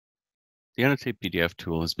The Annotate PDF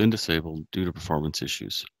tool has been disabled due to performance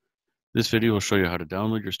issues. This video will show you how to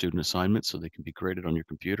download your student assignments so they can be graded on your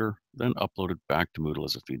computer, then uploaded back to Moodle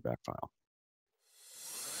as a feedback file.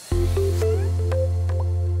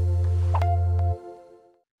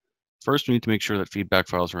 First, we need to make sure that feedback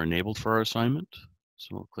files are enabled for our assignment.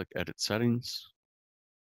 So we'll click Edit Settings,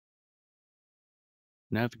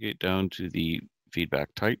 navigate down to the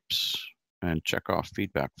feedback types, and check off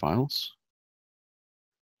feedback files.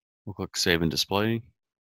 We'll click Save and Display.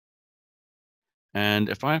 And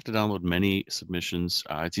if I have to download many submissions,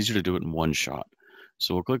 it's easier to do it in one shot.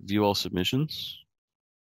 So we'll click View All Submissions.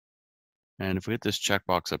 And if we hit this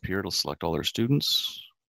checkbox up here, it'll select all our students.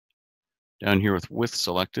 Down here with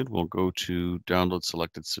selected, we'll go to Download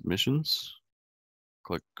Selected Submissions.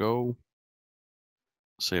 Click Go.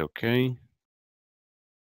 Say OK.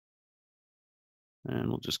 And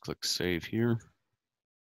we'll just click Save here.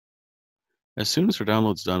 As soon as our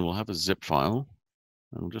download's done, we'll have a zip file.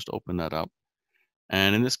 And we'll just open that up.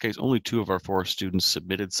 And in this case, only 2 of our 4 students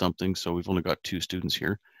submitted something, so we've only got 2 students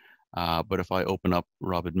here. But if I open up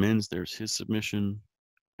Robin Min's, there's his submission,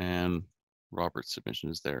 and Robert's submission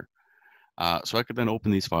is there. So I could then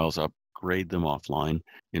open these files up, grade them offline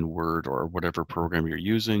in Word or whatever program you're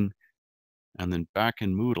using. And then back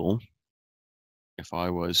in Moodle, if I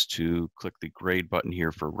was to click the grade button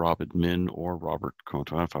here for Robin Min or Robert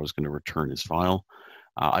Kota, if I was going to return his file,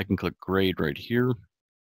 I can click grade right here.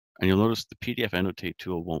 And you'll notice the PDF Annotate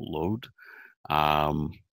tool won't load.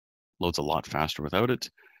 Loads a lot faster without it.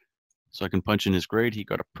 So I can punch in his grade. He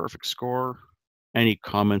got a perfect score. Any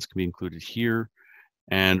comments can be included here.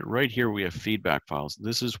 And right here we have feedback files.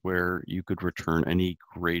 This is where you could return any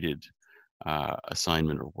graded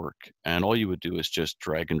assignment or work. And all you would do is just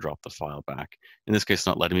drag and drop the file back. In this case, it's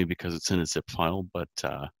not letting me because it's in a zip file, but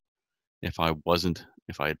if I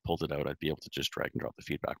had pulled it out, I'd be able to just drag and drop the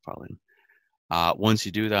feedback file in. Once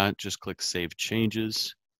you do that, just click Save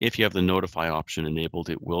Changes. If you have the Notify option enabled,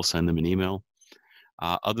 it will send them an email.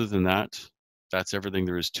 Other than that, that's everything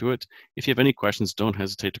there is to it. If you have any questions, don't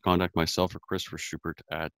hesitate to contact myself or Christopher Schubert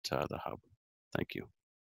at the Hub. Thank you.